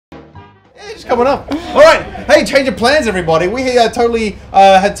Yeah, just coming up. All right. Hey, change of plans, everybody. We totally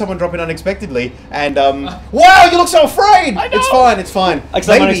had someone drop in unexpectedly, and wow, you look so afraid. I know. It's fine. It's fine. Like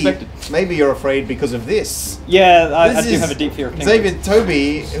so unexpected. Maybe you're afraid because of this. Yeah, I do have a deep fear of penguins. Xavier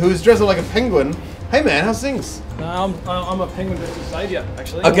Toby, who's dressed up like a penguin. Hey, man, how's things? I'm a penguin dressed as Xavier,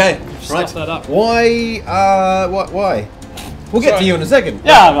 actually. Okay, right. Stuff that up. Why? Why? We'll get to you in a second.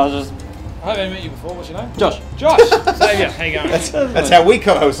 Yeah, I was just. I haven't met you before. What's your name? Josh. Josh. Xavier, how you going? That's how we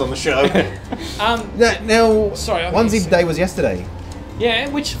co-host on the show. Now, sorry, Onesie Day was yesterday. Yeah,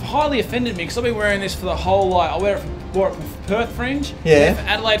 which highly offended me because I've been wearing this for the whole I wore it for Perth Fringe, yeah, for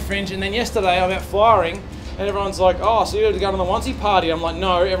Adelaide Fringe, and then yesterday I'm out flying, and everyone's like, "Oh, so you're going to the Onesie party?" I'm like,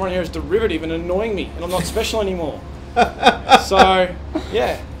 "No, everyone here is derivative and annoying me, and I'm not special anymore." So,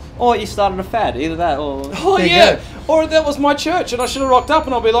 yeah. Or you started a fad, either that or... Oh, yeah. Or that was my church, and I should have rocked up,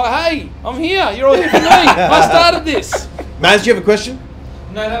 and I'll be like, "Hey, I'm here. You're all here for me. I started this." Maz, do you have a question?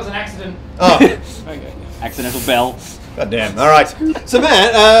 No, that was an accident. Oh. Okay. Accidental bell. God damn. All right. So,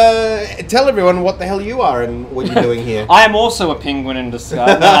 Matt, tell everyone what the hell you are and what you're doing here. I am also a penguin in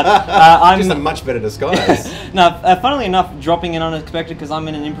disguise. I'm just a much better disguise. No, funnily enough, dropping in unexpected because I'm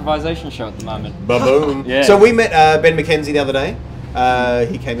in an improvisation show at the moment. Ba-boom. Yeah. So we met Ben McKenzie the other day.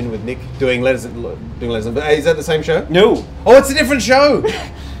 He came in with Nick doing letters. Is that the same show? No. Oh, it's a different show.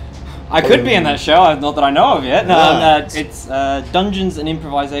 I could be in that show, not that I know of yet. No, Right. it's Dungeons and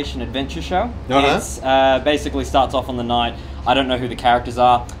Improvisation Adventure Show. It's basically starts off on the night. I don't know who the characters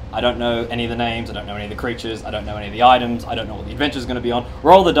are. I don't know any of the names. I don't know any of the creatures. I don't know any of the items. I don't know what the adventure is going to be on.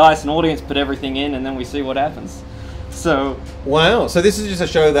 Roll the dice, an audience put everything in, and then we see what happens. So. Wow. So this is just a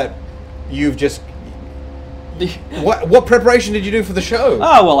show that you've just. What preparation did you do for the show?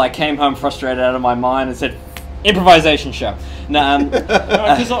 Oh well, I came home frustrated out of my mind and said, "Improvisation show." No,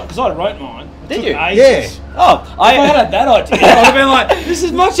 because I wrote mine. Did you? Ages. Yeah. Oh, I had that idea. I'd have been like, "This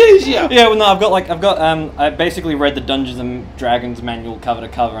is much easier." Yeah. Well, no, I basically read the Dungeons and Dragons manual cover to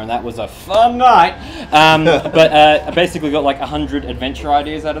cover, and that was a fun night. But I basically got like 100 adventure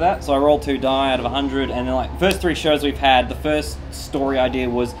ideas out of that. So I rolled 2 die out of 100, and then like first 3 shows we've had, the first story idea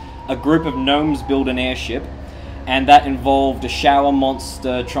was a group of gnomes build an airship. And that involved a shower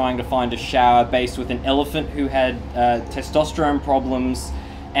monster trying to find a shower based with an elephant who had testosterone problems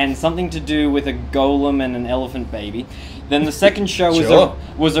and something to do with a golem and an elephant baby. Then the second show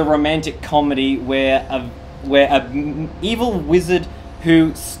was a romantic comedy where a evil wizard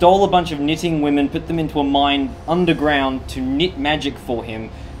who stole a bunch of knitting women, put them into a mine underground to knit magic for him,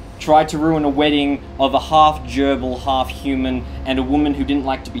 tried to ruin a wedding of a half gerbil, half human, and a woman who didn't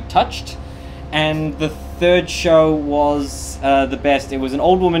like to be touched. And the third show was the best. It was an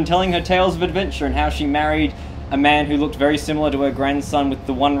old woman telling her tales of adventure and how she married a man who looked very similar to her grandson with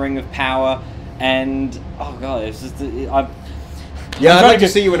the one ring of power. And, oh god, it's just... Yeah, I'd like to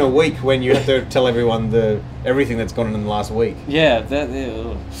see you in a week when you have to tell everyone everything that's gone on in the last week. Yeah,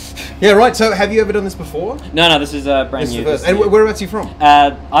 yeah, right. So, have you ever done this before? No, this is brand new. This is the first. And whereabouts are you from?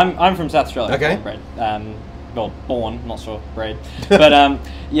 I'm from South Australia. Okay. Bred. Well, born, not sure, bred. But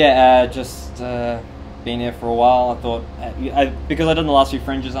yeah, just been here for a while. I thought, because I've done the last few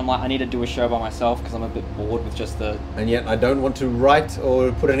fringes, I'm like, I need to do a show by myself because I'm a bit bored with just the... And yet I don't want to write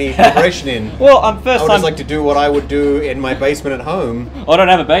or put any preparation in. Well, I would just like to do what I would do in my basement at home. I don't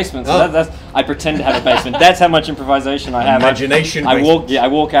have a basement, so I pretend to have a basement. That's how much improvisation I have. Imagination. I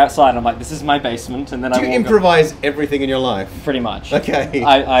walk outside and I'm like, this is my basement, and then do you improvise everything in your life? Pretty much. Okay.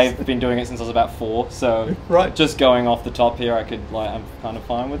 I've been doing it since I was about 4, so right. Just going off the top here, I'm kind of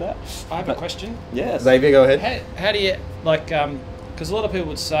fine with that. I have a question. Yes. Xavier, go ahead. How do you, like, because a lot of people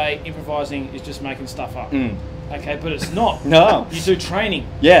would say improvising is just making stuff up. Okay, but it's not. No. You do training.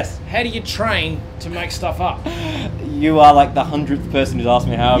 Yes. How do you train to make stuff up? You are like the 100th person who's asked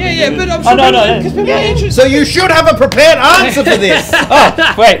me how. Yeah, but I'm sure people are interested. So you should have a prepared answer for this.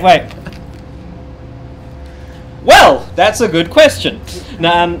 Oh, wait. Well, that's a good question.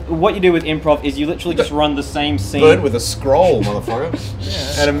 Now, what you do with improv is you literally just run the same scene. Bird with a scroll, motherfucker.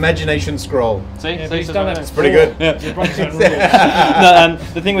 An imagination scroll. See? Yeah, he's done that. It's pretty good. Yeah. No,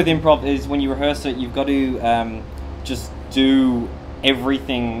 the thing with improv is when you rehearse it, you've got to just do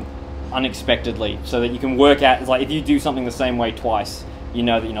everything unexpectedly so that you can work out. It's like if you do something the same way twice, you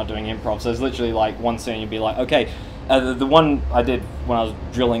know that you're not doing improv. So it's literally like one scene, you'd be like, okay. The one I did when I was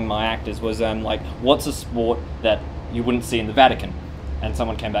drilling my actors was like, what's a sport that you wouldn't see in the Vatican? And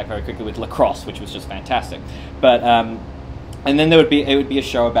someone came back very quickly with lacrosse, which was just fantastic. But and then it would be a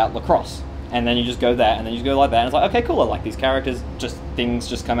show about lacrosse, and then you just go that, and then you just go like that, and it's like, okay, cool, I like these characters. Just things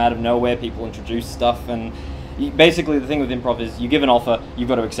just come out of nowhere. People introduce stuff, and basically the thing with improv is you give an offer, you've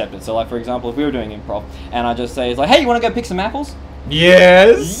got to accept it. So like for example, if we were doing improv, and I just say, it's like, hey, you want to go pick some apples?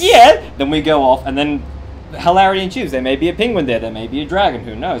 Yes. Yeah. Then we go off, and then hilarity ensues. There may be a penguin there. There may be a dragon.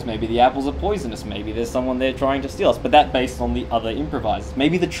 Who knows? Maybe the apples are poisonous. Maybe there's someone there trying to steal us. But that based on the other improvisers.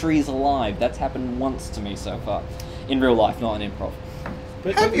 Maybe the tree's alive. That's happened once to me so far, in real life, not in improv.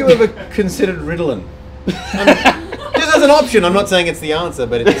 But Have you ever considered riddling? Just as an option. I'm not saying it's the answer,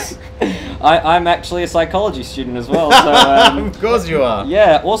 but it's. I'm actually a psychology student as well. So Of course you are.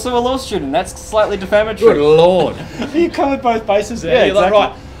 yeah, also a law student. That's slightly defamatory. Good lord. you covered both bases there. Yeah, You're like,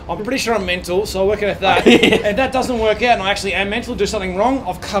 exactly. right, I'm pretty sure I'm mental, so I'll work out that. Yeah. If that doesn't work out and I actually am mental, do something wrong,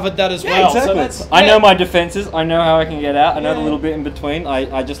 I've covered that as well. exactly. So that's, I know my defenses. I know how I can get out. I know the Yeah. little bit in between.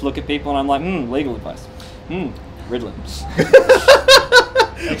 I just look at people and I'm like, legal advice. Riddling.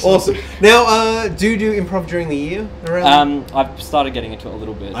 Awesome. Now, do you do improv during the year? Around? I've started getting into it a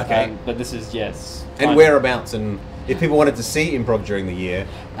little bit. Okay. But this is, yes. And whereabouts? And if people wanted to see improv during the year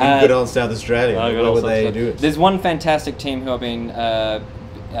in good old South Australia, where would they do it? There's one fantastic team who I've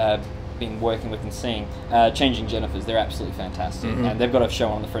been working with and seeing, Changing Jennifers. They're absolutely fantastic, and they've got a show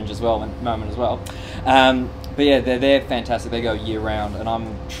on the Fringe as well, at the moment as well. But yeah, they're fantastic. They go year round, and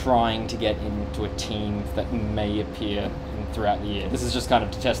I'm trying to get into a team that may appear throughout the year. This is just kind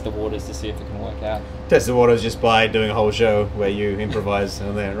of to test the waters to see if it can work out. Test the waters just by doing a whole show where you improvise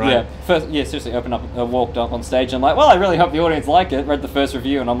on there, right? Yeah, seriously, walked up on stage and I'm like, well, I really hope the audience liked it. Read the first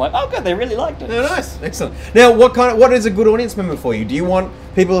review and I'm like, oh good, they really liked it. Oh, nice, excellent. Now, what is a good audience member for you? Do you want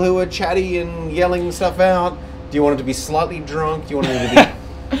people who are chatty and yelling stuff out? Do you want them to be slightly drunk? Do you want them to be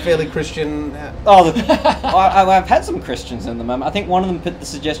fairly Christian? I've had some Christians in them. I think one of them put the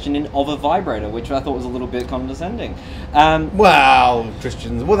suggestion in of a vibrator, which I thought was a little bit condescending. Well,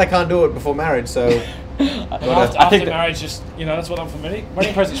 Christians, they can't do it before marriage, so. after marriage, just, that's what I'm for me.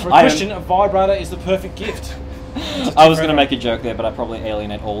 Wedding presents for a Christian, a vibrator is the perfect gift. I was going to make a joke there, but I probably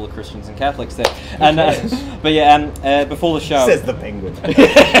alienate all the Christians and Catholics there. And but yeah, before the show, says the penguin.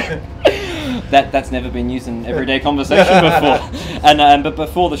 That's never been used in everyday conversation before. And but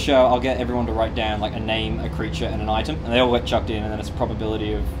before the show, I'll get everyone to write down like a name, a creature, and an item, and they all get chucked in, and then it's a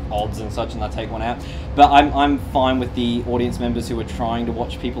probability of odds and such, and I take one out. But I'm fine with the audience members who are trying to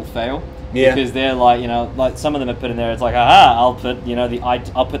watch people fail. Yeah. Because they're like, like some of them have put in there. It's like, aha, I'll put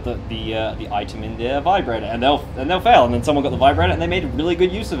I'll put the item in there, vibrator, and they'll fail, and then someone got the vibrator, and they made really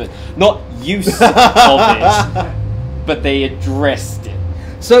good use of it. Not use of it, but they addressed it.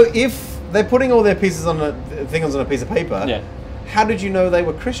 So if they're putting all their pieces on things on a piece of paper, Yeah. How did you know they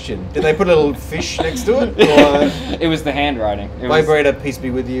were Christian? Did they put a little fish next to it? Or It was the handwriting. vibrator, peace be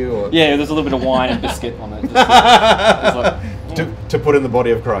with you? Or Yeah, there's a little bit of wine and biscuit on it. Just to put in the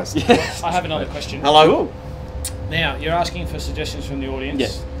body of Christ. Yes. I have another question. Hello? Now, you're asking for suggestions from the audience.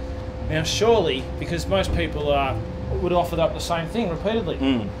 Yes. Now, surely, because most people would offer up the same thing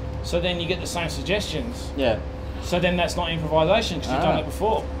repeatedly, so then you get the same suggestions. Yeah. So then that's not improvisation because you've done it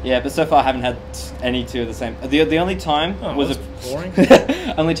before. Yeah, but so far I haven't had any two of the same. The only time was boring.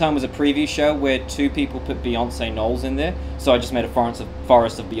 only time was a preview show where two people put Beyonce Knowles in there. So I just made a forest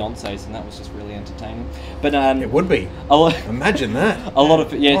of Beyonces, and that was just really entertaining. But It would be. Imagine that. A lot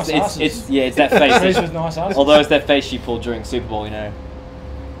of Nice it's that face. Trees with nice asses. Although it's that face she pulled during Super Bowl, you know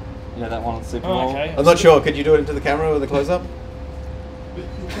that one on Super Bowl. Oh, okay. I'm not sure. Could you do it into the camera with a close up?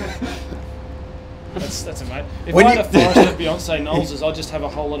 That's amazing. If When I you- had a forest of Beyonce Knowleses, I'd just have a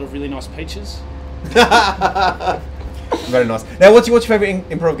whole lot of really nice peaches. Very nice. Now, what's your favourite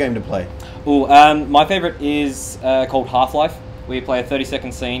improv game to play? Ooh, my favourite is called Half-Life, where you play a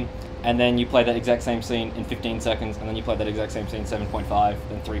 30-second scene, and then you play that exact same scene in 15 seconds, and then you play that exact same scene 7.5,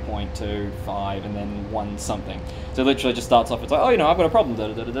 then 3.25, and then 1 something. So it literally just starts off, it's like, oh, I've got a problem,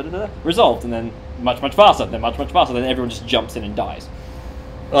 resolved, and then much faster, then much faster, then everyone just jumps in and dies.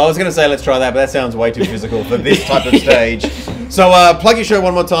 I was going to say let's try that, but that sounds way too physical for this type of stage. So plug your show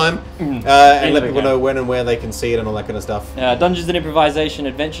one more time, and let people know when and where they can see it and all that kind of stuff. Dungeons and Improvisation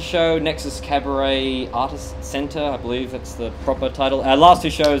Adventure Show, Nexus Cabaret Artist Centre, I believe that's the proper title. Last 2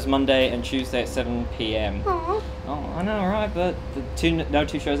 shows, Monday and Tuesday at 7 p.m. Oh, I know, right? But no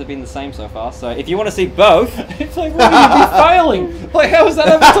two shows have been the same so far. So if you want to see both, It's like, what are you failing? Like, how is that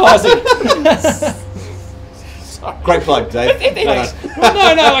advertising? Great plug, Dave. Thanks.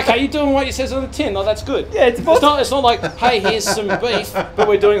 Well, no, okay, you're doing what it says on the tin. Like, that's good. Yeah, it's not like, hey, here's some beef, but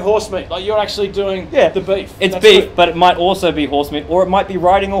we're doing horse meat. Like, you're actually doing the beef. it's That's beef, good. but it might also be horse meat, or it might be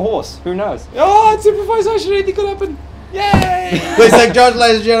riding a horse. Who knows? Oh, it's improvisation. Anything could happen. Yay! Please take charge,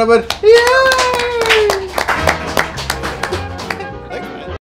 ladies and gentlemen. Yay!